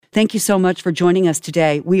Thank you so much for joining us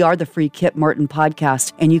today. We are the Free Kit Martin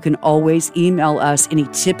Podcast, and you can always email us any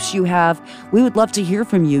tips you have. We would love to hear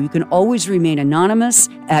from you. You can always remain anonymous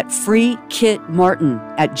at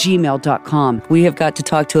freekitmartin@gmail.com. We have got to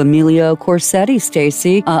talk to Emilio Corsetti,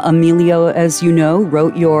 Stacy. Emilio, as you know,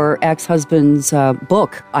 wrote your ex-husband's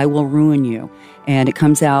book, I Will Ruin You. And it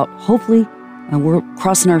comes out, hopefully, we're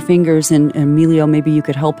crossing our fingers, and Emilio, maybe you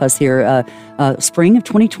could help us here. Spring of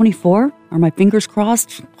 2024? Are my fingers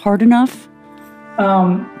crossed hard enough?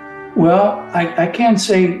 Well, I can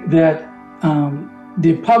say that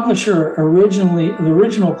the publisher the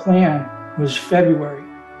original plan was February,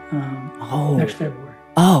 next February.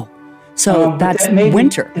 Oh, so that's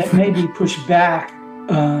winter. That may be pushed back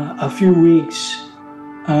a few weeks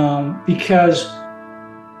because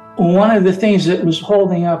one of the things that was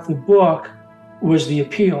holding up the book was the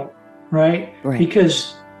appeal, right?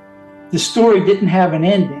 Because the story didn't have an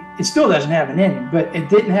ending. It still doesn't have an ending, but it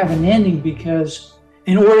didn't have an ending because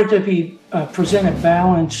in order to present a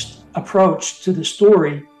balanced approach to the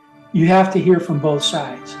story, you have to hear from both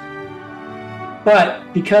sides.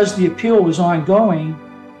 But because the appeal was ongoing,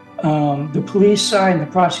 the police side and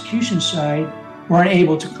the prosecution side weren't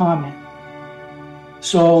able to comment.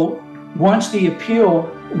 So once the appeal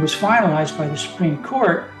was finalized by the Supreme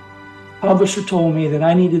Court, the publisher told me that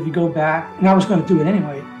I needed to go back, and I was going to do it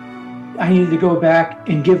anyway. I needed to go back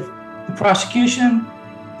and give the prosecution,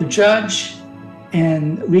 the judge,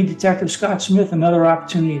 and lead detective Scott Smith another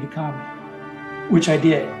opportunity to comment, which I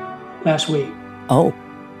did last week. Oh.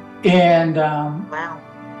 And wow.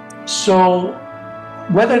 So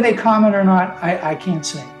whether they comment or not, I can't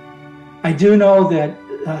say. I do know that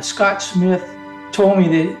Scott Smith told me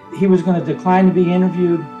that he was going to decline to be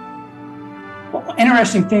interviewed. Well,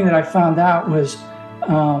 interesting thing that I found out was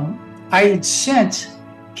I had sent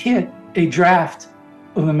Kit a draft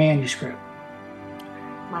of the manuscript.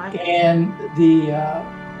 And the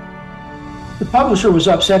publisher was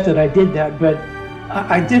upset that I did that, but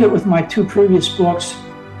I did it with my two previous books.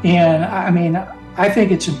 And I mean, I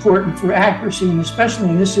think it's important for accuracy, and especially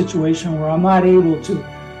in this situation where I'm not able to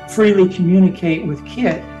freely communicate with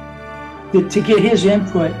Kit, to get his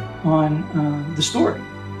input on the story,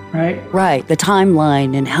 right? Right, the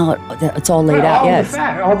timeline and how it's all laid out. Yes,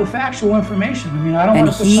 all the factual information. I mean, I don't. And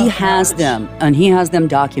want to he has them, and he has them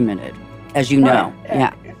documented, as you know.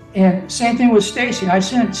 Yeah. And same thing with Stacy. I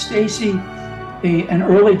sent Stacy an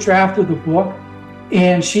early draft of the book,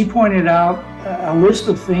 and she pointed out a list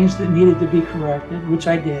of things that needed to be corrected, which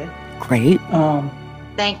I did. Great.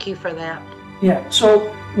 Thank you for that. Yeah.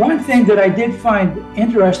 So one thing that I did find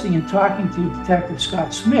interesting in talking to Detective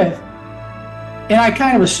Scott Smith, and I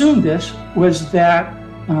kind of assumed this, was that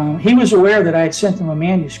he was aware that I had sent him a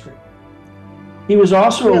manuscript. He was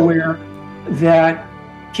also aware that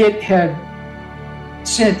Kit had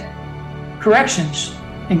sent corrections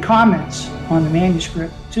and comments on the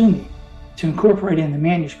manuscript to me to incorporate in the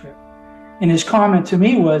manuscript. And his comment to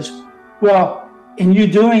me was, well, in you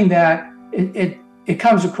doing that, it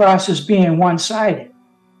comes across as being one-sided,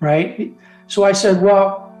 right? So I said,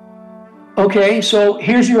 well, okay, so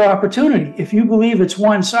here's your opportunity. If you believe it's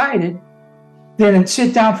one-sided, then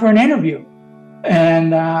sit down for an interview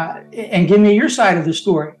and give me your side of the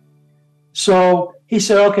story. So he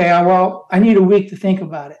said, okay, well, I need a week to think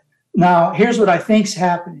about it. Now, here's what I think's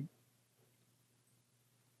happening.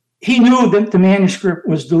 He knew that the manuscript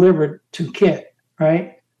was delivered to Kit,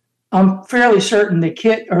 right? I'm fairly certain that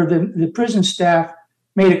Kit or the prison staff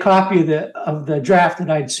made a copy of the draft that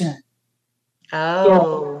I'd sent. Oh,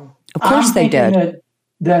 so of course they did.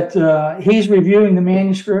 That he's reviewing the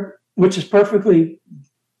manuscript, which is perfectly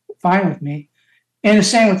fine with me, and the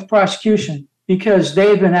same with the prosecution, because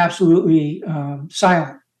they've been absolutely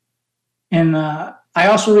silent. And I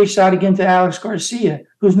also reached out again to Alex Garcia,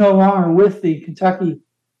 who's no longer with the Kentucky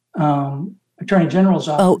Attorney General's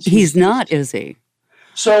office. Oh, he's not, is he?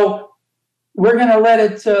 So we're going to let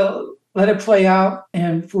it play out,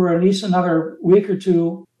 and for at least another week or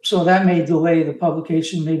two. So that may delay the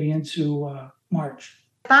publication maybe into March.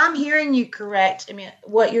 If I'm hearing you correct, I mean,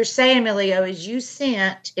 what you're saying, Emilio, is you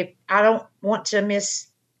sent, if I don't want to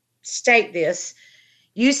misstate this,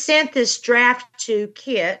 you sent this draft to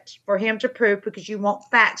Kit for him to prove because you want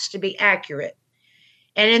facts to be accurate.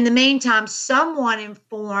 And in the meantime, someone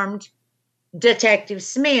informed Detective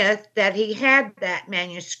Smith that he had that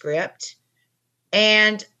manuscript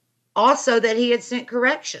and also that he had sent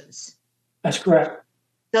corrections. That's correct.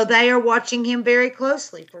 So they are watching him very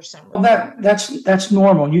closely for some reason. Well, that's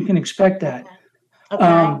normal. You can expect that.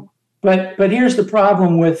 Okay. But here's the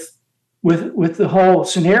problem with the whole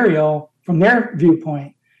scenario from their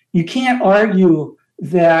viewpoint. You can't argue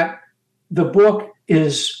that the book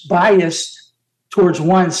is biased towards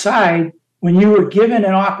one side when you were given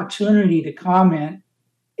an opportunity to comment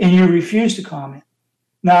and you refuse to comment.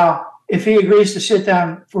 Now, if he agrees to sit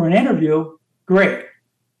down for an interview, great.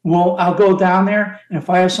 Well, I'll go down there, and if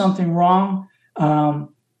I have something wrong,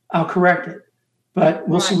 I'll correct it. But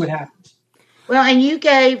we'll see what happens. Well, and you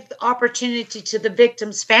gave the opportunity to the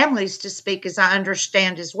victims' families to speak, as I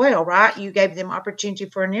understand as well, right? You gave them opportunity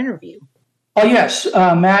for an interview. Oh, yes.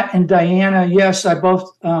 Matt and Diana, yes, I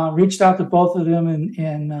both reached out to both of them,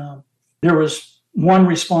 and there was one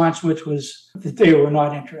response, which was that they were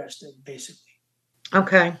not interested, basically.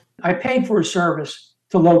 Okay. I paid for a service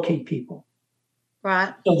to locate people.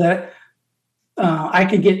 Right. So that I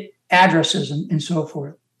could get addresses and so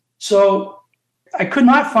forth. So I could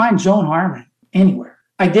not find Joan Harmon anywhere.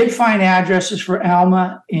 I did find addresses for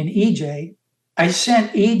Alma and EJ. I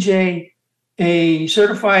sent EJ a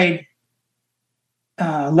certified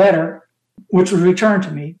letter, which was returned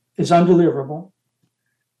to me as undeliverable.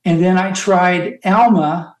 And then I tried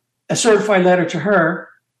Alma, a certified letter to her,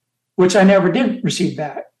 which I never did receive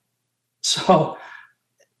back. So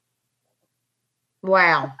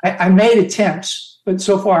wow. I made attempts, but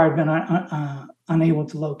so far I've been unable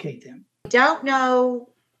to locate them. Don't know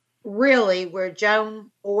really where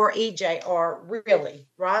Joan or EJ are really,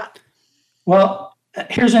 right? Well,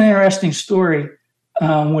 here's an interesting story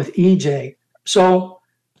with EJ. So,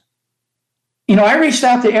 I reached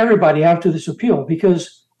out to everybody after this appeal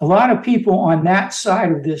because a lot of people on that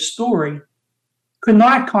side of this story could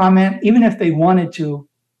not comment, even if they wanted to,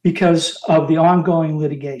 because of the ongoing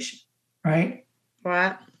litigation, right?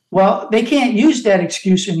 Right. Well, they can't use that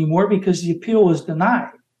excuse anymore because the appeal was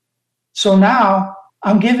denied. So now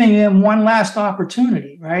I'm giving them one last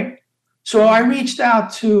opportunity, right? So I reached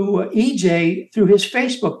out to EJ through his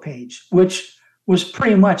Facebook page, which was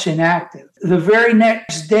pretty much inactive. The very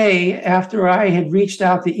next day after I had reached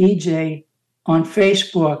out to EJ on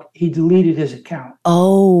Facebook, he deleted his account.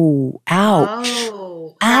 Oh, ouch.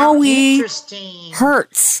 Oh, how owie. Interesting.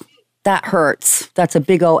 Hurts. That hurts. That's a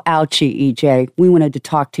big old ouchie, EJ. We wanted to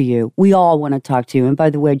talk to you. We all want to talk to you. And by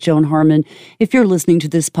the way, Joan Harmon, if you're listening to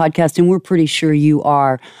this podcast, and we're pretty sure you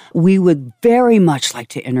are, we would very much like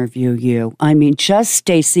to interview you. I mean, just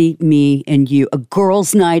Stacy, me, and you. A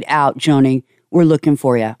girls' night out, Joni. We're looking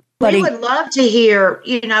for you. We would love to hear,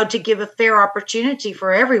 to give a fair opportunity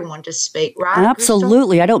for everyone to speak, right?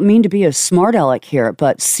 Absolutely. Crystal? I don't mean to be a smart aleck here,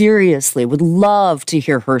 but seriously, would love to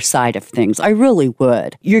hear her side of things. I really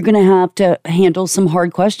would. You're going to have to handle some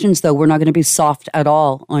hard questions, though. We're not going to be soft at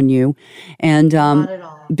all on you. And not at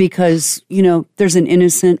all. Because, there's an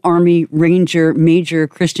innocent Army Ranger Major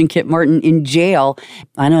Christian Kit Martin in jail.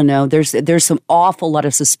 I don't know. There's some awful lot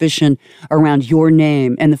of suspicion around your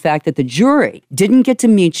name. And the fact that the jury didn't get to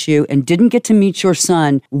meet you and didn't get to meet your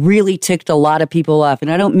son really ticked a lot of people off. And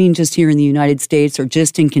I don't mean just here in the United States or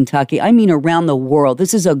just in Kentucky. I mean around the world.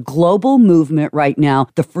 This is a global movement right now,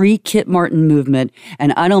 the Free Kit Martin movement.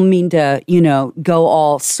 And I don't mean to, go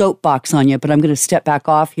all soapbox on you, but I'm going to step back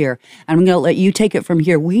off here. And I'm going to let you take it from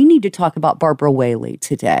here. We need to talk about Barbara Whaley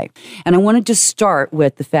today. And I wanted to start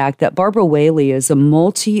with the fact that Barbara Whaley is a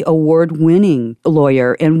multi-award winning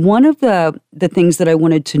lawyer. And one of the things that I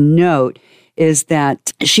wanted to note is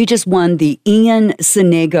that she just won the Ian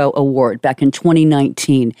Sonego Award back in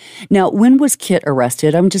 2019. Now, when was Kit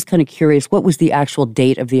arrested? I'm just kind of curious. What was the actual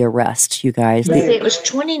date of the arrest, you guys? It was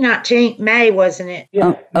 2019, May, wasn't it?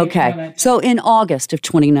 Yeah, okay. So in August of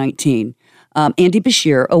 2019, Andy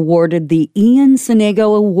Bashir awarded the Ian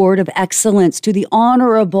Sonego Award of Excellence to the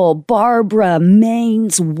Honorable Barbara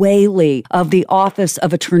Maines Whaley of the Office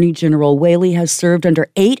of Attorney General. Whaley has served under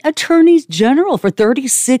 8 attorneys general for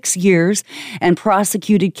 36 years and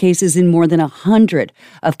prosecuted cases in more than 100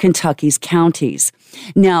 of Kentucky's counties.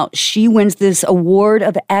 Now, she wins this Award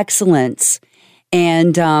of Excellence,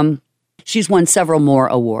 and she's won several more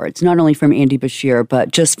awards, not only from Andy Bashir,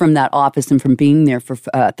 but just from that office and from being there for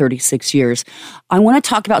 36 years. I want to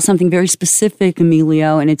talk about something very specific,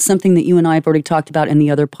 Emilio, and it's something that you and I have already talked about in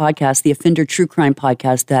the other podcast, the Offender True Crime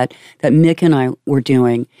podcast that Mick and I were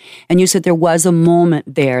doing. And you said there was a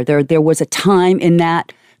moment there was a time in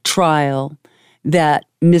that trial that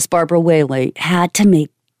Miss Barbara Whaley had to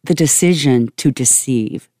make the decision to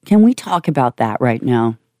deceive. Can we talk about that right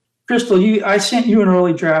now? Crystal, I sent you an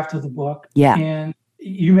early draft of the book. Yeah. And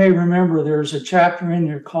you may remember there's a chapter in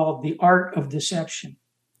there called The Art of Deception.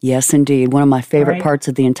 Yes, indeed. One of my favorite parts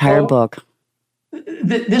of the entire book.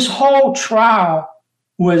 This whole trial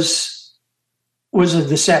was a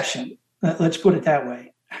deception. Let's put it that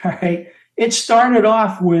way. All right. It started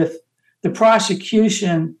off with the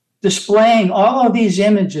prosecution displaying all of these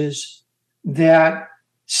images that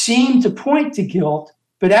seemed to point to guilt,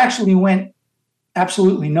 but actually went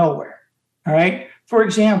absolutely nowhere. All right. For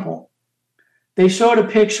example, they showed a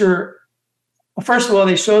picture. Well, first of all,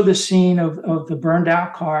 they showed the scene of the burned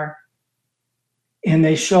out car, and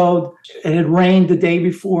they showed it had rained the day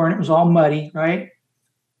before and it was all muddy, right?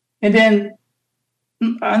 And then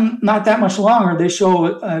not that much longer, they show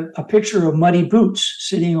a picture of muddy boots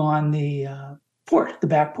sitting on the porch, the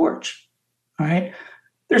back porch. All right.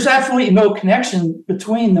 There's absolutely no connection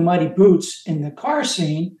between the muddy boots and the car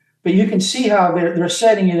scene, but you can see how they're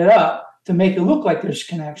setting it up to make it look like there's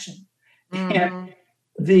connection. Mm-hmm. And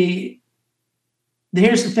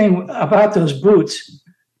here's the thing about those boots.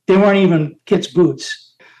 They weren't even Kit's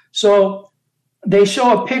boots. So they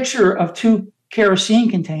show a picture of 2 kerosene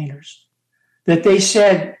containers that they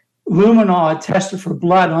said luminol had tested for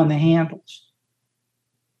blood on the handles.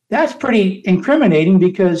 That's pretty incriminating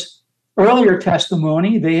because earlier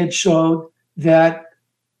testimony, they had showed that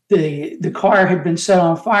the car had been set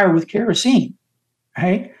on fire with kerosene,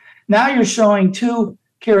 right? Now you're showing 2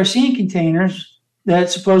 kerosene containers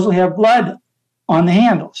that supposedly have blood on the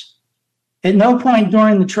handles. At no point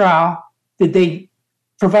during the trial did they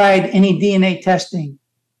provide any DNA testing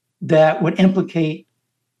that would implicate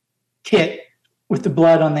Kit with the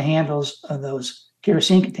blood on the handles of those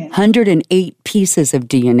kerosene containers. 108 pieces of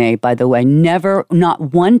DNA, by the way. Not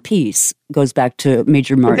one piece goes back to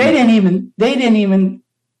Major Martin. But they didn't even,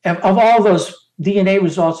 of all those DNA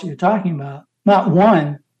results that you're talking about, not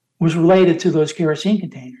one was related to those kerosene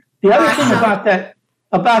containers. The other thing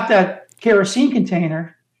about that kerosene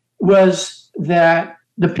container was that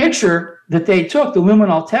the picture that they took, the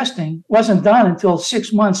luminol testing, wasn't done until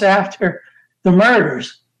 6 months after the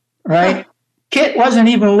murders, right? Kit wasn't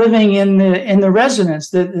even living in the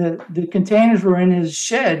residence. The containers were in his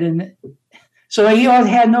shed, and so he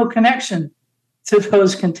had no connection to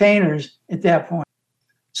those containers at that point.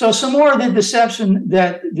 So some more of the deception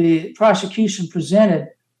that the prosecution presented.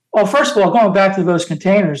 Well, first of all, going back to those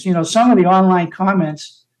containers, some of the online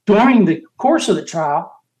comments during the course of the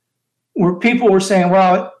trial where people were saying,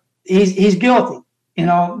 well, he's guilty.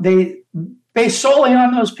 They based solely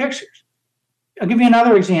on those pictures. I'll give you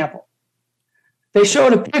another example. They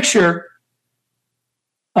showed a picture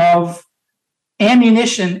of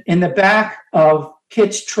ammunition in the back of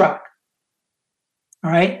Kit's truck.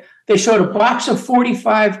 All right. They showed a box of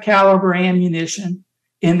 .45 caliber ammunition,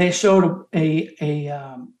 and they showed an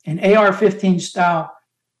AR-15 style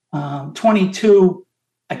 22.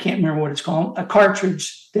 I can't remember what it's called. A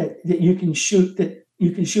cartridge that you can shoot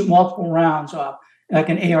multiple rounds off, like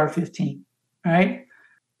an AR-15. All right.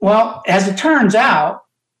 Well, as it turns out,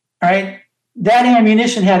 all right, that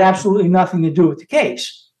ammunition had absolutely nothing to do with the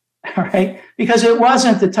case, all right, because it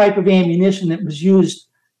wasn't the type of ammunition that was used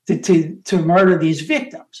to murder these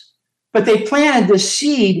victims. But they planted this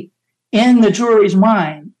seed in the jury's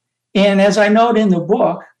mind. And as I note in the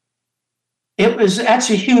book, that's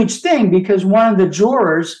a huge thing because one of the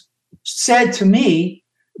jurors said to me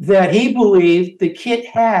that he believed the Kit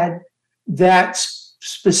had that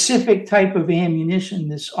specific type of ammunition,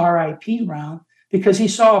 this RIP round, because he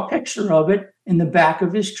saw a picture of it in the back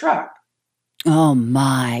of his truck. Oh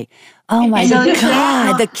my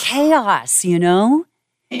God, the chaos, In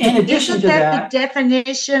addition Isn't to that the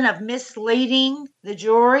definition of misleading the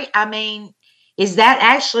jury? I mean, is that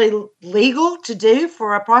actually legal to do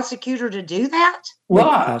for a prosecutor to do that? Well,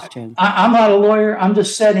 I'm not a lawyer. I'm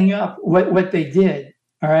just setting up what they did.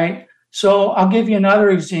 All right. So I'll give you another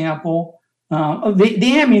example.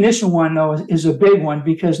 The ammunition one, though, is a big one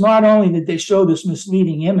because not only did they show this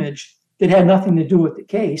misleading image that had nothing to do with the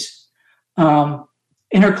case,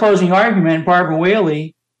 in her closing argument, Barbara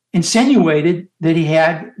Whaley insinuated that he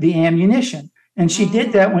had the ammunition. And she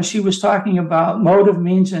did that when she was talking about motive,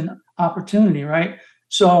 means, and opportunity, right?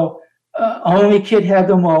 So only Kit had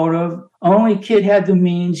the motive, only Kit had the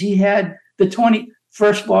means. He had the 20.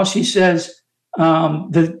 First of all, she says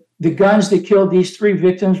the guns that killed these 3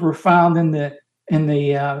 victims were found in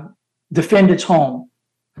the defendant's home.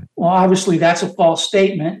 Well, obviously that's a false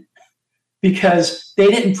statement because they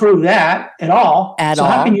didn't prove that at all. So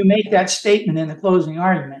how can you make that statement in the closing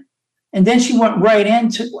argument? And then she went right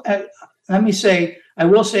into, I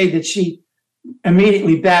will say that she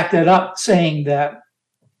immediately backed it up, saying that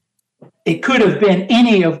it could have been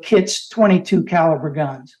any of Kit's 22 caliber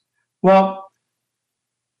guns. Well,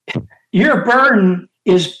 your burden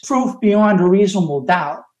is proof beyond a reasonable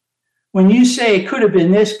doubt. When you say it could have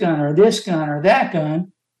been this gun or that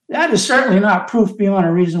gun, that is certainly not proof beyond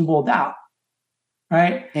a reasonable doubt,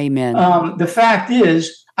 right? Amen. The fact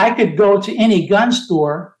is, I could go to any gun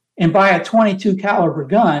store and buy a 22 caliber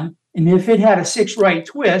gun, and if it had a 6 right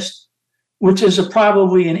twist, which is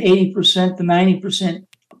probably an 80% to 90%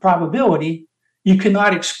 probability, you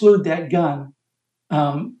cannot exclude that gun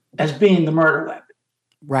as being the murder weapon.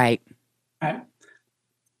 Right. Right.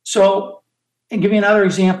 So, and give you another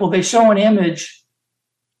example. They show an image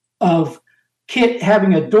of Kit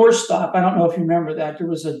having a doorstop. I don't know if you remember that. There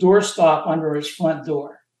was a doorstop under his front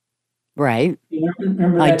door. Right. You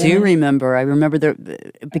remember that I do image? remember. I remember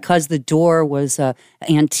because the door was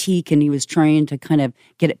antique and he was trying to kind of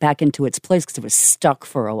get it back into its place because it was stuck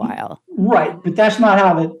for a while. Right. But that's not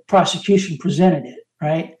how the prosecution presented it,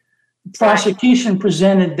 right? The prosecution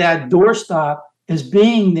presented that doorstop as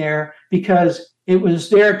being there because it was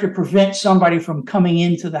there to prevent somebody from coming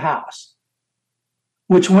into the house,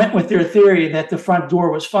 which went with their theory that the front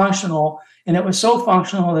door was functional, and it was so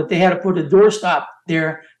functional that they had to put a doorstop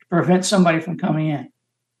there to prevent somebody from coming in.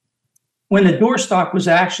 When the doorstop was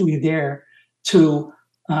actually there to,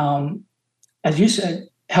 as you said,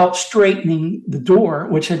 help straightening the door,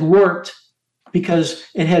 which had worked because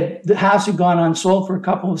the house had gone unsold for a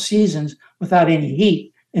couple of seasons without any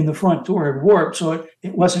heat, and the front door had warped, so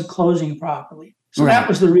it wasn't closing properly. So that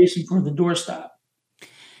was the reason for the doorstop.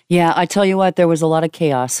 Yeah, I tell you what, there was a lot of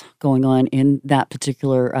chaos going on in that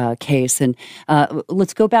particular case. And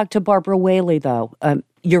let's go back to Barbara Whaley, though.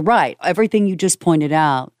 You're right. Everything you just pointed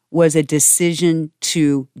out was a decision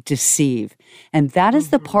to deceive. And that is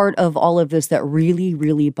the part of all of this that really,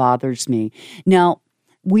 really bothers me. Now,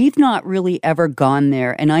 we've not really ever gone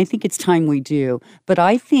there, and I think it's time we do. But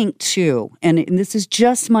I think, too, and this is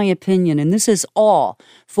just my opinion, and this is all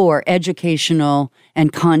for educational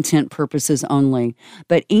and content purposes only,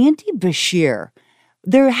 but Andy Bashir,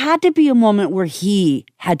 there had to be a moment where he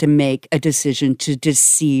had to make a decision to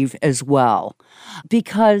deceive as well,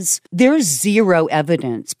 because there's zero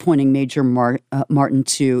evidence pointing Major Martin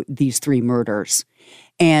to these three murders.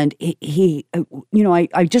 And he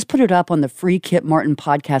I just put it up on the Free Kit Martin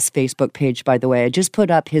podcast Facebook page, by the way. I just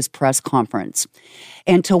put up his press conference.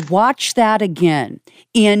 And to watch that again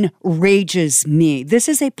enrages me. This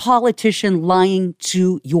is a politician lying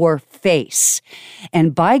to your face.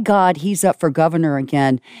 And by God, he's up for governor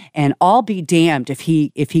again. And I'll be damned if he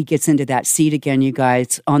gets into that seat again, you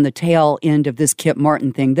guys, on the tail end of this Kit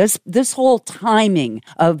Martin thing. This whole timing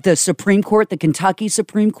of the Supreme Court, the Kentucky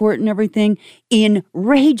Supreme Court and everything,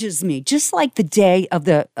 enrages me. Just like the day of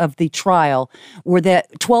the trial where the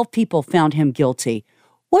 12 people found him guilty.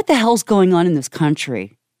 What the hell's going on in this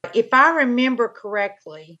country? If I remember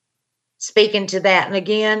correctly, speaking to that, and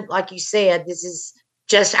again, like you said, this is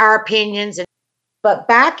just our opinions. But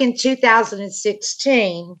back in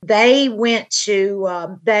 2016, they went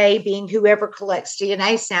to, they being whoever collects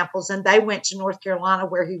DNA samples, and they went to North Carolina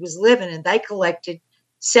where he was living, and they collected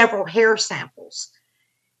several hair samples.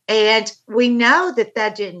 And we know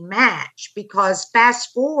that didn't match, because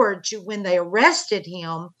fast forward to when they arrested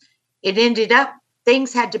him, it ended up,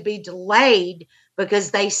 things had to be delayed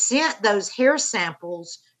because they sent those hair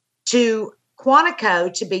samples to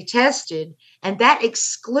Quantico to be tested, and that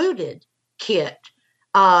excluded Kit,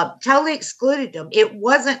 totally excluded them. It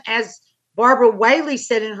wasn't, as Barbara Whaley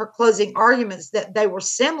said in her closing arguments, that they were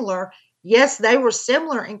similar. Yes, they were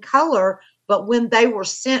similar in color, but when they were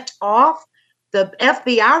sent off, the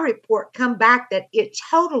FBI report come back that it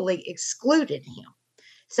totally excluded him.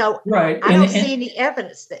 So right. I don't see any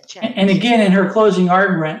evidence that changed. And again, in her closing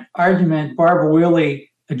argument, Barbara Whaley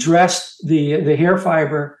addressed the hair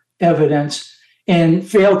fiber evidence and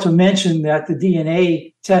failed to mention that the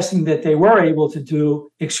DNA testing that they were able to do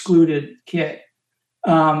excluded Kit.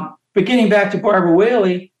 But getting back to Barbara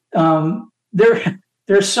Whaley,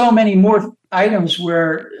 there's so many more items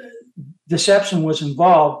where deception was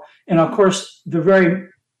involved. And of course, the very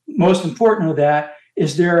most important of that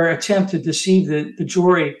is their attempt to deceive the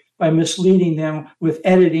jury by misleading them with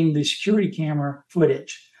editing the security camera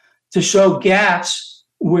footage to show gaps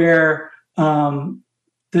where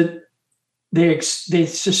they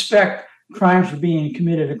suspect crimes were being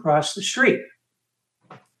committed across the street.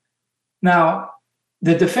 Now,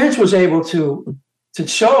 the defense was able to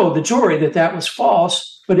show the jury that was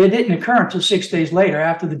false, but it didn't occur until 6 days later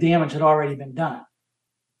after the damage had already been done.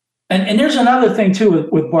 And there's another thing, too,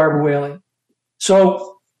 with Barbara Whaley.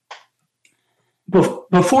 So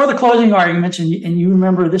before the closing arguments, and you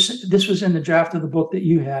remember this was in the draft of the book that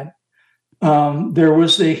you had, there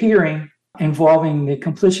was the hearing involving the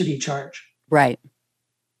complicity charge. Right.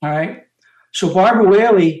 All right. So Barbara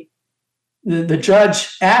Whaley, the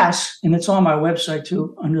judge asked, and it's on my website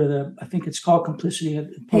too, under I think it's called complicity.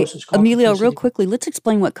 Hey, Emilio, real quickly, let's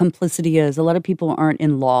explain what complicity is. A lot of people aren't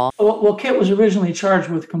in law. Well, Kit was originally charged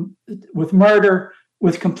with murder,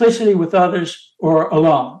 with complicity with others, or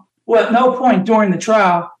alone. Well, at no point during the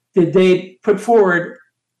trial did they put forward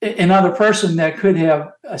another person that could have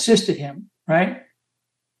assisted him, right?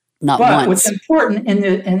 Not but once. What's important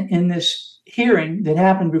in this hearing that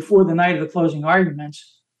happened before the night of the closing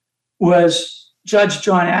arguments was Judge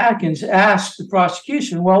John Atkins asked the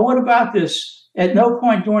prosecution, well, what about this? At no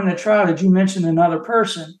point during the trial did you mention another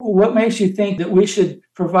person. What makes you think that we should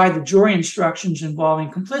provide the jury instructions involving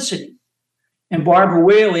complicity? And Barbara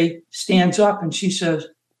Whaley stands up and she says,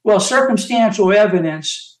 well, circumstantial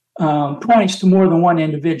evidence points to more than one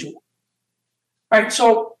individual. Right.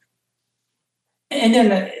 So, and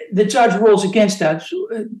then the judge rules against that.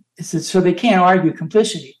 So they can't argue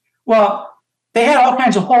complicity. Well, they had all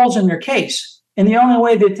kinds of holes in their case. And the only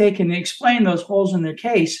way that they can explain those holes in their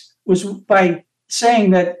case was by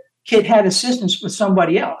saying that Kit had assistance with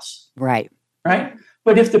somebody else. Right. Right.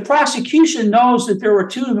 But if the prosecution knows that there were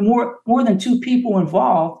more than two people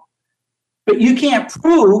involved, but you can't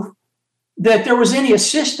prove that there was any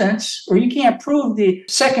assistance, or you can't prove the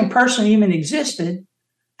second person even existed,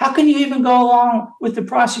 how can you even go along with the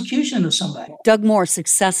prosecution of somebody? Doug Moore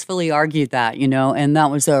successfully argued that, and that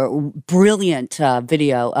was a brilliant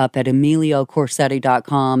video up at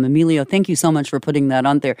EmilioCorsetti.com. Emilio, thank you so much for putting that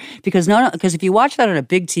on there. Because if you watch that on a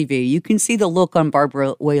big TV, you can see the look on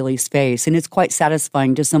Barbara Whaley's face, and it's quite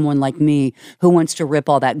satisfying to someone like me who wants to rip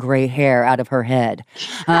all that gray hair out of her head.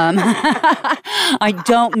 I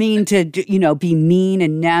don't mean to, be mean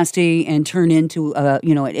and nasty and turn into,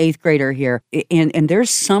 an eighth grader here. And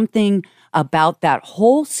there's something about that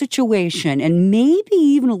whole situation, and maybe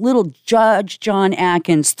even a little Judge John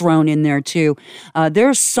Atkins thrown in there too.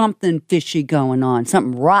 There's something fishy going on,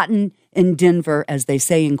 something rotten in Denver, as they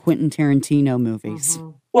say in Quentin Tarantino movies.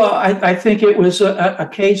 Mm-hmm. Well, I think it was a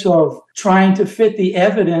case of trying to fit the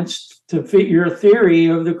evidence to fit your theory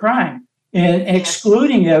of the crime and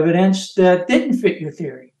excluding evidence that didn't fit your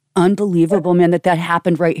theory. Unbelievable, man, that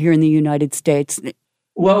happened right here in the United States.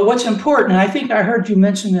 Well, what's important, and I think I heard you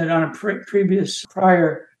mention it on a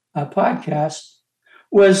prior podcast,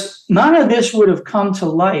 was none of this would have come to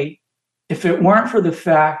light if it weren't for the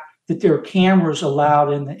fact that there were cameras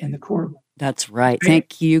allowed in the courtroom. That's right.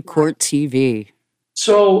 Thank you, Court TV.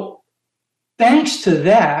 So thanks to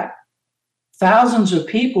that, thousands of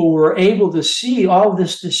people were able to see all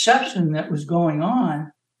this deception that was going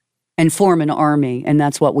on. And form an army, and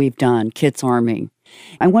that's what we've done, Kit's Army.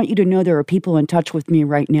 I want you to know there are people in touch with me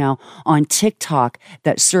right now on TikTok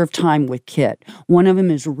that serve time with Kit. One of them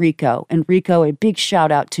is Rico. And Rico, a big shout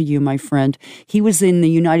out to you, my friend. He was in the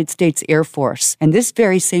United States Air Force, and this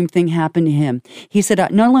very same thing happened to him. He said,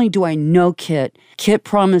 not only do I know Kit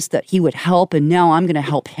promised that he would help, and now I'm going to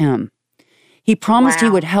help him. He promised he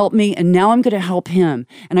would help me, and now I'm going to help him.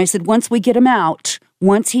 And I said, once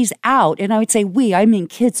he's out, and I would say I mean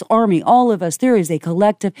Kit's Army, all of us, there is a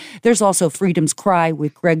collective. There's also Freedom's Cry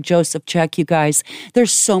with Greg Joseph. Check, you guys.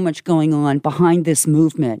 There's so much going on behind this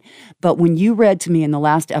movement. But when you read to me in the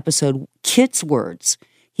last episode, Kit's words,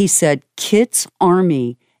 he said, Kit's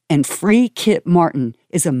Army and Free Kit Martin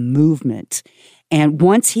is a movement. And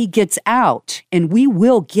once he gets out, and we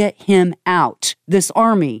will get him out, this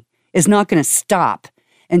army is not going to stop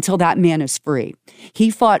until that man is free. He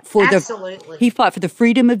fought for the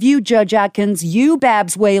freedom of you, Judge Atkins, you,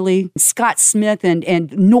 Babs Whaley, Scott Smith, and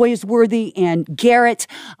Noiseworthy, and Garrett.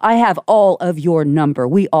 I have all of your number.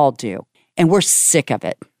 We all do. And we're sick of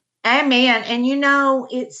it. Amen. And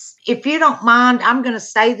it's, if you don't mind, I'm going to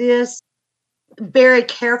say this very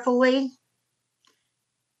carefully.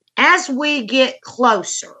 As we get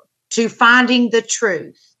closer to finding the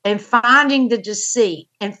truth, and finding the deceit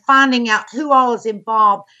and finding out who all is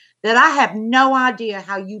involved, that I have no idea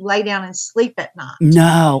how you lay down and sleep at night.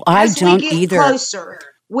 No, I don't either. As we get closer,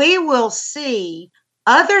 we will see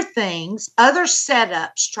other things, other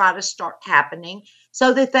setups try to start happening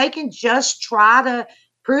so that they can just try to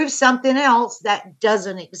prove something else that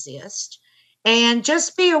doesn't exist. And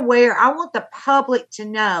just be aware, I want the public to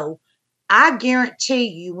know, I guarantee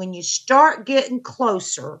you, when you start getting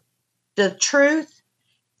closer to the truth,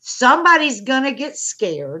 somebody's going to get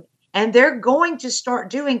scared and they're going to start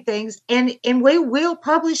doing things, and we will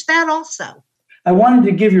publish that also. I wanted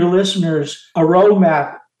to give your listeners a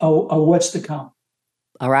roadmap of what's to come.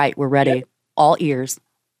 All right, we're ready. Yeah. All ears.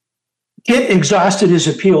 Kit exhausted his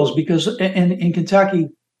appeals because in Kentucky,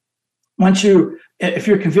 if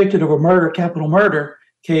you're convicted of a capital murder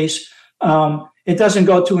case, it doesn't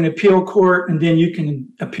go to an appeal court and then you can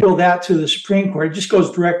appeal that to the Supreme Court. It just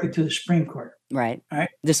goes directly to the Supreme Court. Right. Right.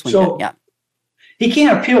 This one, yeah. He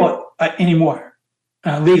can't appeal it anymore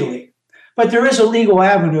legally, but there is a legal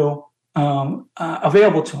avenue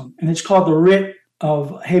available to him, and it's called the writ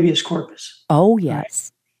of habeas corpus. Oh,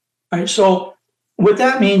 yes. All right. So what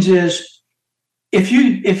that means is if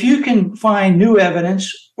you can find new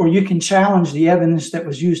evidence or you can challenge the evidence that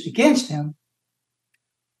was used against him,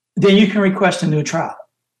 then you can request a new trial.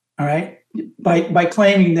 All right, by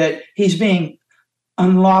claiming that he's being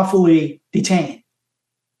unlawfully detained.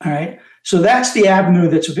 All right, so that's the avenue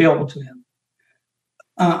that's available to him.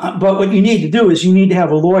 But what you need to do is you need to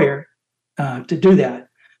have a lawyer to do that.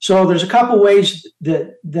 So there's a couple ways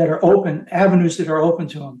that are open, avenues that are open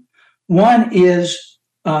to him. One is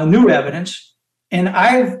new evidence, and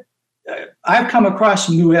I've come across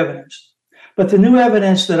some new evidence, but the new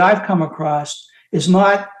evidence that I've come across is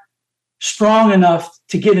not strong enough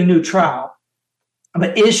to get a new trial,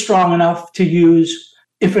 but is strong enough to use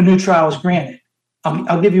if a new trial is granted.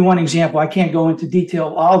 I'll give you one example. I can't go into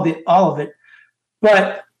detail all of it,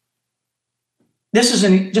 but this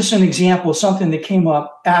is just an example of something that came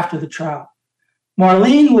up after the trial.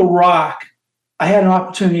 Marlene LaRock, I had an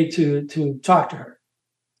opportunity to talk to her,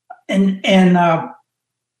 and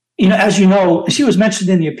as you know, she was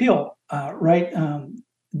mentioned in the appeal, right?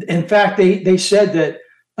 In fact, they said that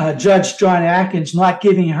Judge John Atkins not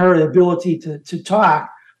giving her the ability to talk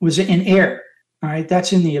was in error. All right,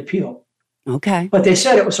 that's in the appeal. Okay. But they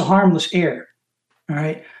said it was a harmless error. All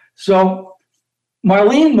right. So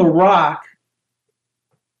Marlene LaRock,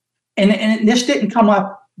 and this didn't come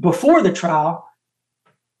up before the trial.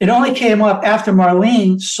 It only came up after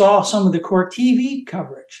Marlene saw some of the court TV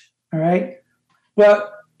coverage. All right.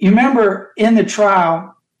 Well, you remember in the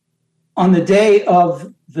trial on the day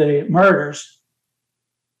of the murders,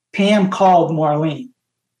 Pam called Marlene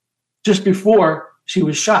just before she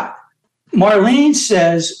was shot. Marlene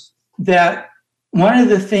says that one of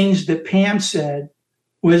the things that Pam said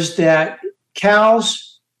was that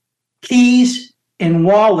Cal's keys and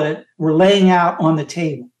wallet were laying out on the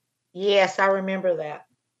table. Yes, I remember that.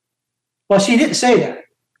 Well, she didn't say that.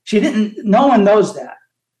 No one knows that.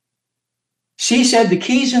 She said the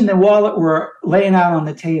keys and the wallet were laying out on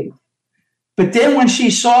the table. But then when she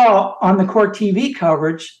saw on the court TV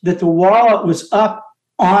coverage that the wallet was up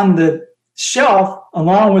on the shelf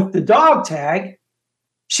along with the dog tag,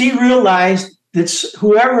 she realized that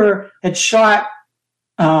whoever had shot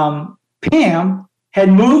Pam had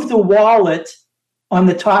moved the wallet on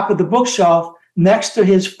the top of the bookshelf next to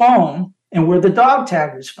his phone and where the dog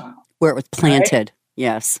tag was found. Where it was planted, right?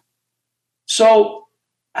 Yes. So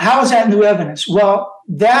how is that new evidence? Well,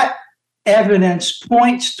 that evidence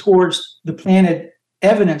points towards the planted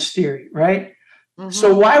evidence theory, right? Mm-hmm.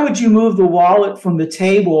 So why would you move the wallet from the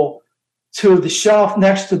table to the shelf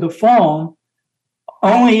next to the phone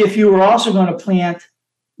only if you were also going to plant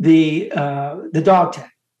the dog tag?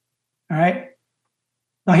 All right.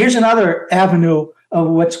 Now here's another avenue of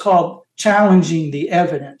what's called challenging the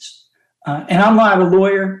evidence. And I'm not a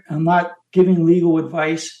lawyer. I'm not giving legal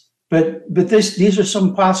advice, but these are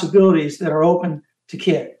some possibilities that are open to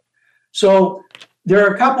Kit. So there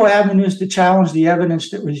are a couple avenues to challenge the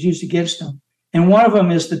evidence that was used against him. And one of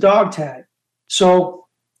them is the dog tag. So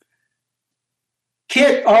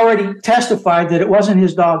Kit already testified that it wasn't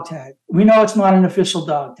his dog tag. We know it's not an official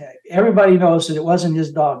dog tag. Everybody knows that it wasn't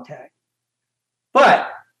his dog tag. But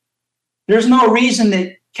there's no reason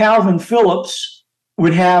that Calvin Phillips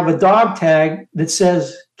would have a dog tag that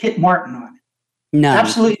says Kit Martin on it. No.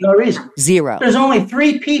 Absolutely no reason. Zero. There's only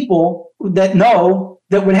 3 people that know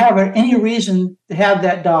that would have any reason to have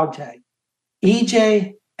that dog tag.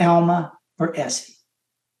 EJ, Alma, or Essie.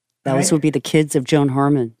 Those would be the kids of Joan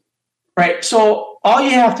Harmon. Right. So all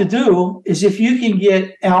you have to do is if you can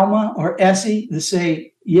get Alma or Essie to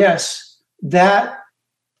say, yes, that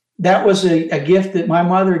was a gift that my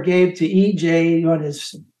mother gave to EJ on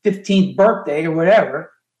his 15th birthday or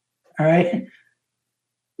whatever. All right.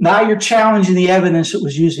 Now you're challenging the evidence that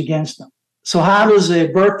was used against them. So how does a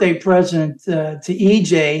birthday present to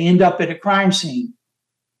EJ end up at a crime scene?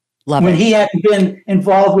 When he hadn't been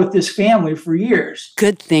involved with this family for years?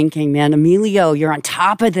 Good thinking, man. Emilio, you're on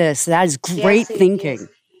top of this. That is great thinking. Is.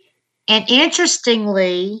 And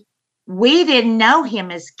interestingly, we didn't know him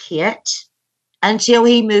as Kit until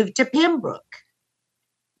he moved to Pembroke.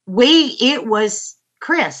 It was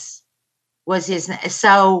Chris was his name.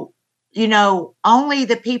 So, only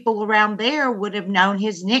the people around there would have known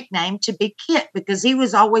his nickname to be Kit because he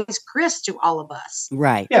was always Chris to all of us.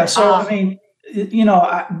 Right. Yeah. So,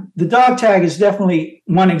 the dog tag is definitely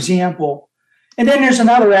one example. And then there's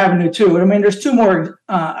another avenue too. There's 2 more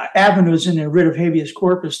avenues in the writ of habeas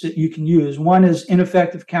corpus that you can use. One is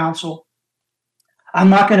ineffective counsel. I'm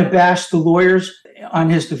not going to bash the lawyers on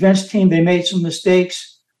his defense team. They made some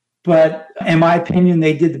mistakes, but in my opinion,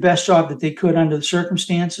 they did the best job that they could under the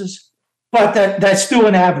circumstances. But that's still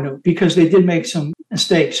an avenue because they did make some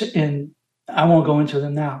mistakes. And I won't go into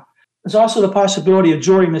them now. There's also the possibility of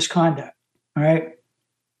jury misconduct. All right.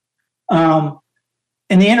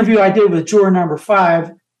 In the interview I did with juror number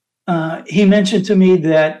 5, he mentioned to me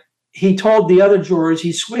that he told the other jurors,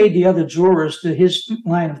 he swayed the other jurors to his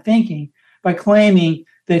line of thinking by claiming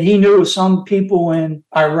that he knew some people in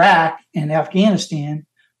Iraq and Afghanistan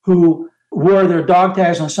who wore their dog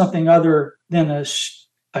tags on something other than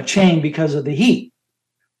a chain because of the heat.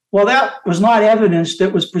 Well, that was not evidence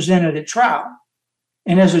that was presented at trial.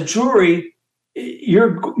 And as a jury,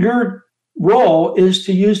 your role is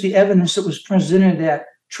to use the evidence that was presented at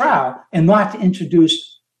trial and not to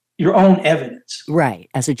introduce your own evidence. Right,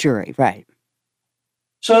 as a jury, right.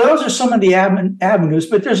 So those are some of the avenues,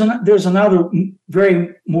 but there's another very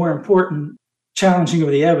more important challenging of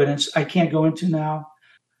the evidence I can't go into now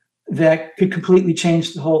that could completely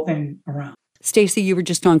change the whole thing around. Stacey, you were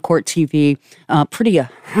just on Court TV.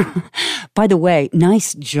 By the way,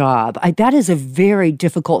 nice job. That is a very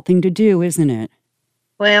difficult thing to do, isn't it?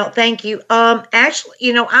 Well, thank you. Actually,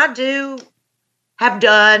 I have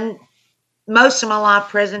done most of my life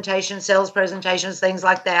presentations, sales presentations, things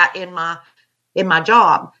like that in my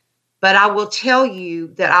job. But I will tell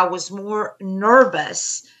you that I was more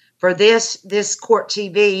nervous for this Court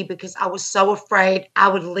TV because I was so afraid I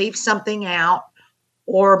would leave something out,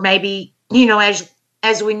 or maybe,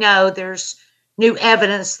 as we know, there's new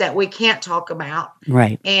evidence that we can't talk about.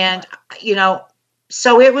 Right. And,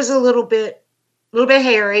 so it was a little bit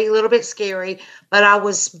hairy, a little bit scary, but I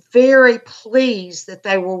was very pleased that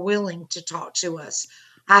they were willing to talk to us.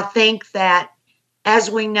 I think that, as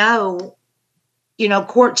we know,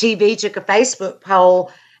 Court TV took a Facebook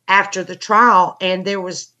poll after the trial, and there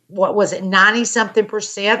was,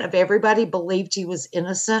 90-something% of everybody believed he was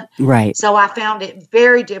innocent. Right. So I found it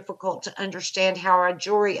very difficult to understand how a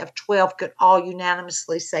jury of 12 could all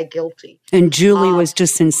unanimously say guilty. And Julie was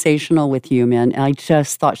just sensational with you, man. I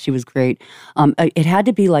just thought she was great. It had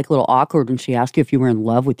to be like a little awkward when she asked you if you were in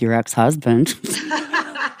love with your ex-husband.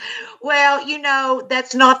 Well,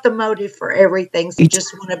 that's not the motive for everything. So you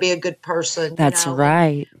just want to be a good person. That's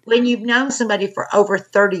right. When you've known somebody for over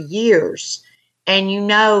 30 years and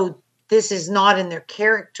this is not in their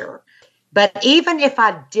character, but even if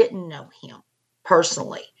I didn't know him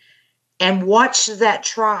personally and watched that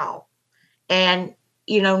trial and,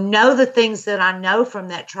 know the things that I know from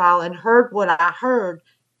that trial and heard what I heard,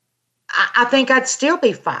 I think I'd still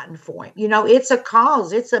be fighting for him. It's a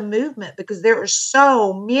cause, it's a movement, because there are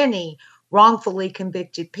so many wrongfully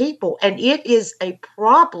convicted people, and it is a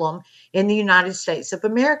problem in the United States of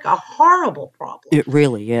America, a horrible problem. It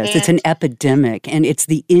really is. It's an epidemic, and it's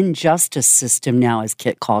the injustice system now, as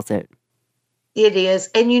Kit calls it. It is.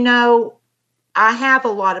 And, I have a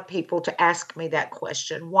lot of people to ask me that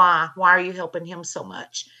question. Why? Why are you helping him so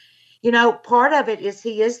much? Part of it is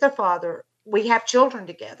he is the father. We have children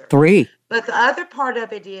together. 3. But the other part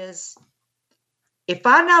of it is, if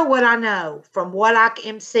I know what I know from what I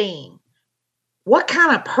am seeing, what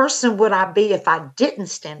kind of person would I be if I didn't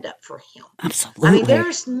stand up for him? Absolutely.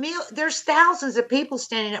 I mean, there's thousands of people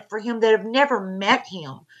standing up for him that have never met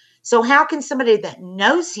him. So how can somebody that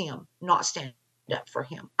knows him not stand up for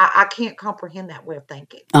him? I can't comprehend that way of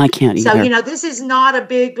thinking. I can't either. So, this is not a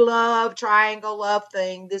big triangle love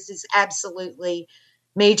thing. This is absolutely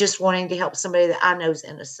me just wanting to help somebody that I know is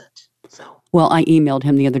innocent. So. Well, I emailed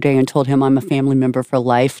him the other day and told him I'm a family member for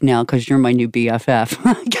life now because you're my new BFF.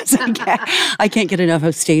 I can't get enough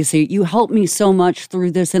of Stacey. You helped me so much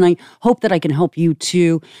through this, and I hope that I can help you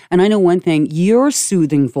too. And I know one thing, your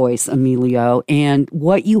soothing voice, Emilio, and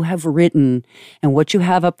what you have written and what you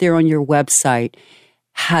have up there on your website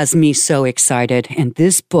has me so excited. And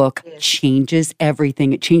this book changes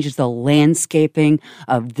everything. It changes the landscaping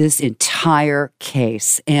of this entire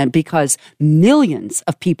case. And because millions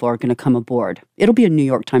of people are going to come aboard, it'll be a New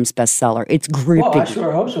York Times bestseller. It's gripping. Well, I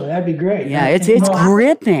sure hope so. That'd be great. Yeah, it's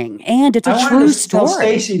gripping. And it's a true story. I wanted to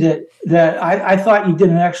tell Stacey that I thought you did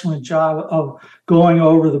an excellent job of going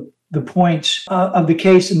over the points of the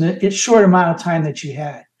case in the short amount of time that you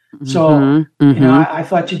had. So, I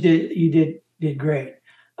thought you did great.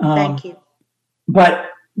 Thank you. But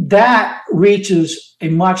that reaches a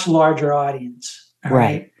much larger audience.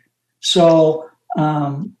 Right. So,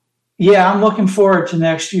 I'm looking forward to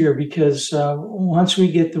next year because once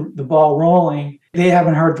we get the ball rolling, they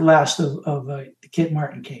haven't heard the last of the Kit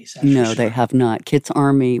Martin case. No, sure. They have not. Kit's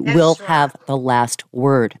Army will have the last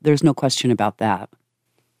word. There's no question about that.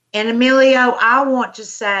 And Emilio, I want to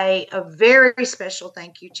say a very special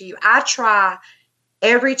thank you to you. I try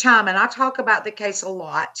every time, and I talk about the case a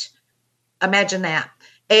lot. Imagine that.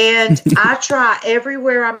 And I try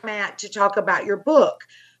everywhere I'm at to talk about your book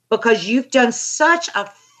because you've done such a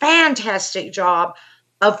fantastic job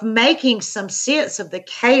of making some sense of the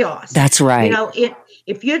chaos. That's right. You know,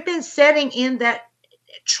 if you'd been sitting in that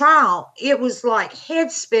trial, it was like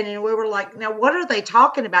head spinning. We were like, now what are they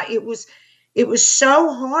talking about? It was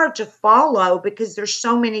so hard to follow because there's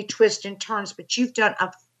so many twists and turns, but you've done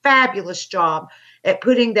a fabulous job at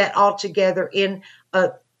putting that all together in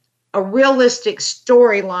a realistic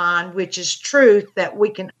storyline, which is truth that we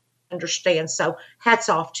can understand. So hats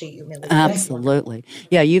off to you, Millie. Absolutely.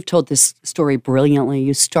 Yeah, you've told this story brilliantly.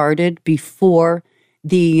 You started before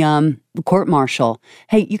the court martial.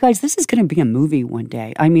 Hey, you guys, this is going to be a movie one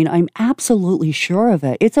day. I mean, I'm absolutely sure of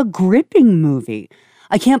it. It's a gripping movie.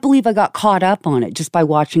 I can't believe I got caught up on it just by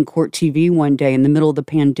watching court TV one day in the middle of the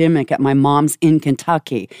pandemic at my mom's in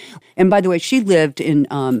Kentucky. And by the way, she lived in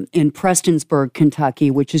Prestonsburg,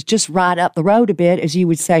 Kentucky, which is just right up the road a bit, as you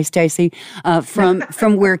would say, Stacy,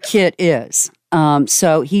 from where Kit is.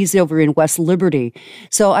 So he's over in West Liberty.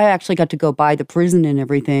 So I actually got to go by the prison and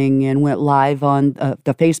everything and went live on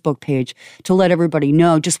the Facebook page to let everybody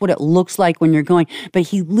know just what it looks like when you're going. But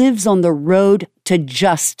he lives on the road to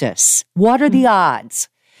justice. What are the odds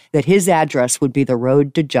that his address would be the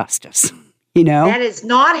road to justice? You know? That is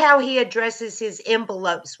not how he addresses his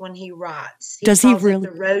envelopes when he writes. Does he really?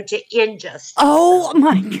 The road to injustice. Oh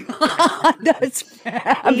my God, that's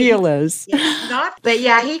fabulous. But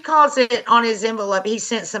yeah, he calls it on his envelope. He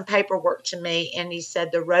sent some paperwork to me and he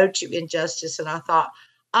said the road to injustice. And I thought,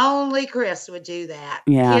 only Chris would do that.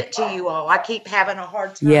 Yeah. Get to you all. I keep having a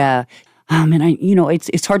hard time. Yeah. And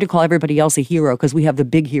it's hard to call everybody else a hero because we have the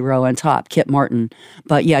big hero on top, Kit Martin.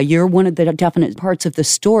 But yeah, you're one of the definite parts of the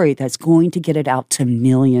story that's going to get it out to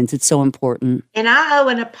millions. It's so important. And I owe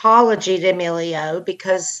an apology to Emilio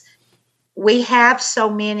because we have so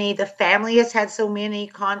many, the family has had so many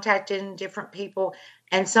contacting different people.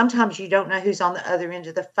 And sometimes you don't know who's on the other end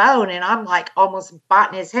of the phone. And I'm like almost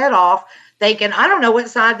biting his head off thinking, I don't know what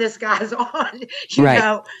side this guy's on, you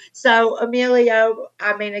know? So Emilio,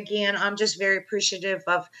 I mean, again, I'm just very appreciative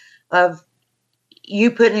of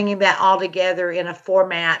you putting that all together in a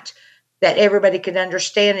format that everybody could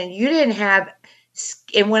understand. And you didn't have,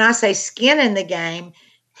 and when I say skin in the game,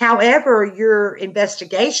 however your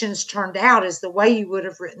investigations turned out is the way you would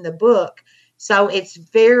have written the book. So it's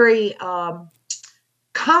very,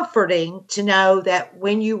 comforting to know that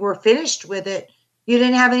when you were finished with it, you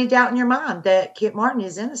didn't have any doubt in your mind that Kit Martin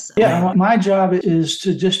is innocent. Yeah, my job is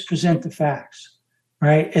to just present the facts,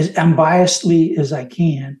 right, as unbiasedly as I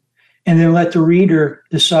can, and then let the reader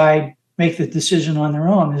decide, make the decision on their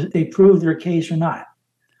own, if they prove their case or not.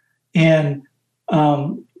 And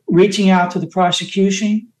reaching out to the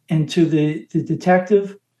prosecution and to the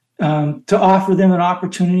detective to offer them an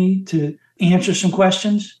opportunity to answer some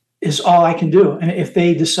questions is all I can do. And if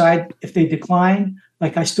they decline,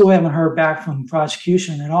 like I still haven't heard back from the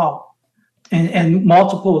prosecution at all. And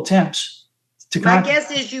multiple attempts to My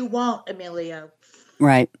guess is you won't, Emilio.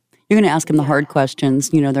 Right. You're going to ask them the hard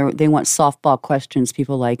questions. You know, they want softball questions,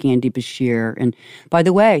 people like Andy Bashir. And by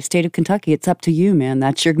the way, state of Kentucky, it's up to you, man.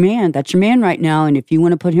 That's your man. That's your man right now. And if you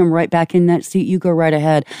want to put him right back in that seat, you go right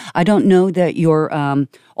ahead. I don't know that your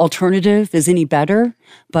alternative is any better,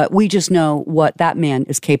 but we just know what that man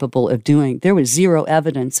is capable of doing. There was zero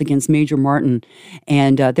evidence against Major Martin.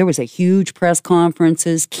 And there was a huge press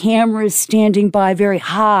conferences, cameras standing by, very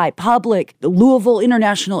high, public, the Louisville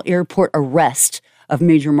International Airport arrest of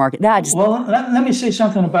Major Martin. Well, let me say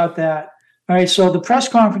something about that. All right, so the press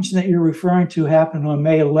conference that you're referring to happened on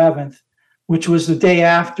May 11th, which was the day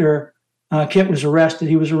after Kit was arrested.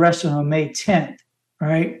 He was arrested on May 10th,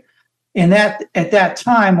 right? And at that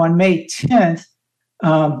time, on May 10th,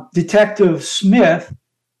 Detective Smith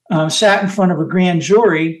sat in front of a grand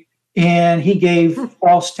jury and he gave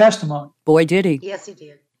false testimony. Boy, did he. Yes, he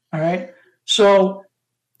did. All right, so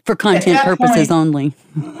for content purposes only.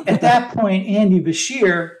 At that point, Andy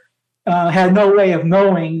Bashir had no way of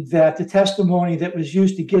knowing that the testimony that was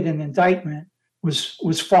used to get an indictment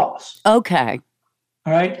was false. Okay.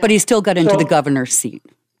 All right. But he still got into the governor's seat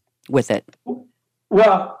with it.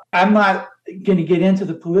 Well, I'm not going to get into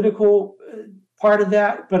the political part of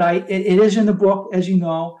that, but it is in the book, as you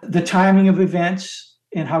know, the timing of events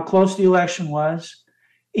and how close the election was.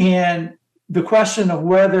 And the question of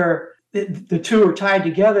whether the two are tied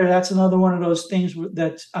together, that's another one of those things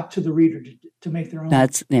that's up to the reader to make their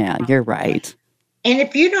own. You're right. And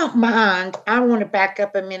if you don't mind, I want to back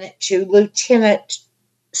up a minute to Lieutenant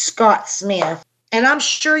Scott Smith. And I'm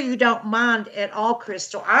sure you don't mind at all,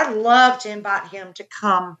 Crystal. I'd love to invite him to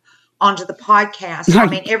come onto the podcast. I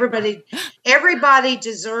mean, everybody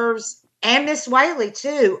deserves, and Miss Whaley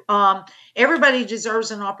too, everybody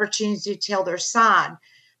deserves an opportunity to tell their side.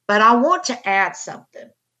 But I want to add something.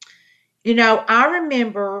 I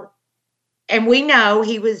remember, and we know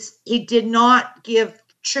he did not give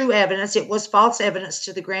true evidence. It was false evidence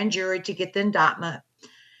to the grand jury to get the indictment.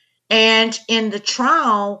 And in the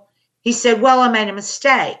trial, he said, well, I made a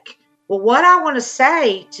mistake. Well, what I want to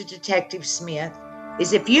say to Detective Smith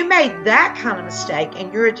is if you made that kind of mistake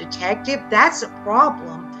and you're a detective, that's a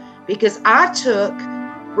problem, because I took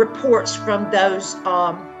reports from those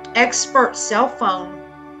expert cell phone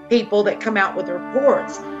people that come out with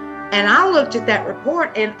reports. And I looked at that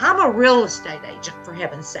report, and I'm a real estate agent, for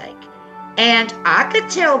heaven's sake. And I could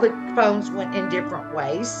tell the phones went in different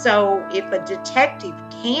ways. So if a detective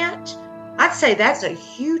can't, I'd say that's a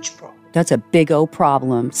huge problem. That's a big O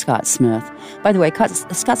problem, Scott Smith. By the way,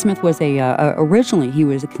 Scott Smith was originally he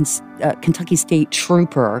was a Kentucky State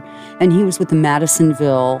Trooper, and he was with the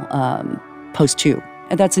Madisonville Post 2.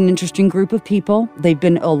 And that's an interesting group of people.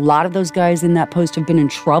 A lot of those guys in that post have been in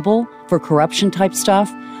trouble for corruption type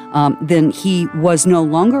stuff. Then he was no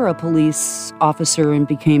longer a police officer and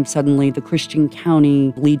became suddenly the Christian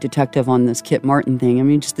County lead detective on this Kit Martin thing. I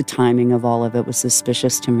mean, just the timing of all of it was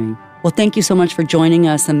suspicious to me. Well, thank you so much for joining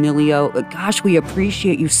us, Emilio. Gosh, we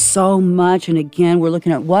appreciate you so much. And again, we're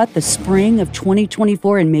looking at the spring of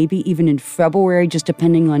 2024 and maybe even in February, just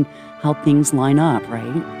depending on how things line up,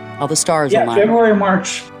 right? All the stars align. Yeah, February,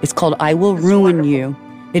 March. It's called I Will Ruin You.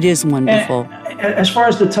 It is wonderful. And as far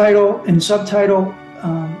as the title and subtitle,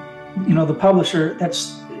 the publisher,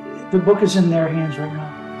 the book is in their hands right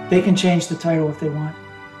now. They can change the title if they want.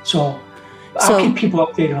 So I'll keep people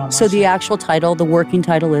updated on that. So the actual title, the working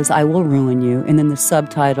title is I Will Ruin You, and then the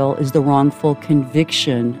subtitle is The Wrongful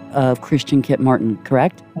Conviction of Christian Kit Martin,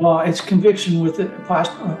 correct? Well, it's conviction with the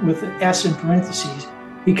S in parentheses,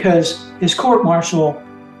 because his court-martial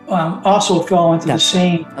also fell into the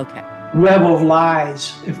same web of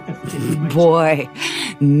lies. Boy,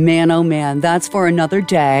 man, oh man, that's for another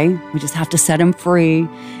day. We just have to set him free,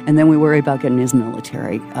 and then we worry about getting his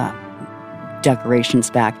military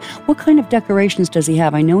decorations back. What kind of decorations does he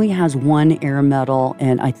have? I know he has 1 Air Medal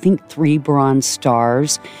and I think 3 Bronze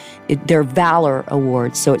Stars. They're Valor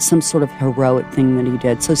Awards, so it's some sort of heroic thing that he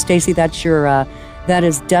did. So, Stacey, that's that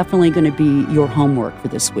is definitely going to be your homework for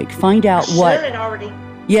this week. Find out what. You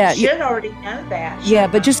should already know that. Yeah,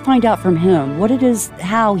 but just find out from him what it is,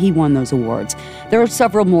 how he won those awards. There are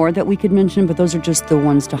several more that we could mention, but those are just the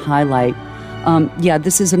ones to highlight.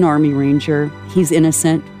 This is an Army Ranger. He's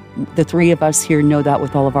innocent. The 3 of us here know that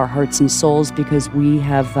with all of our hearts and souls, because we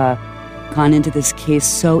have gone into this case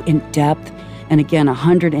so in depth. And again,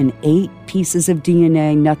 108 pieces of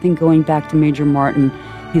DNA, nothing going back to Major Martin.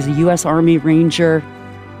 He's a U.S. Army Ranger,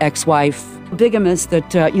 ex-wife, bigamist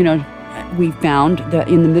that, we found that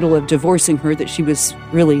in the middle of divorcing her, that she was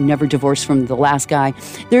really never divorced from the last guy.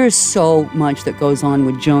 There is so much that goes on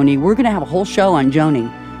with Joni. We're going to have a whole show on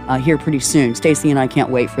Joni here pretty soon. Stacey and I can't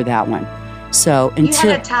wait for that one. So you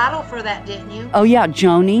had a title for that, didn't you? Oh yeah,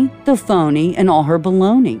 Joni the Phony and all her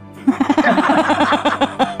baloney.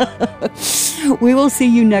 We will see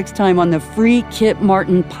you next time on the Free Kit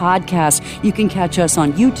Martin podcast. You can catch us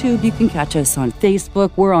on YouTube. You can catch us on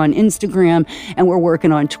Facebook. We're on Instagram, and we're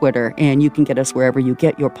working on Twitter. And you can get us wherever you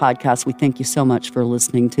get your podcasts. We thank you so much for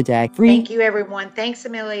listening today. Thank you, everyone. Thanks,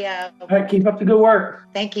 Emilio. All right, keep up the good work.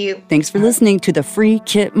 Thank you. Thanks for listening to the Free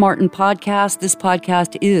Kit Martin podcast. This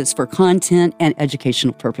podcast is for content and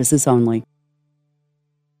educational purposes only.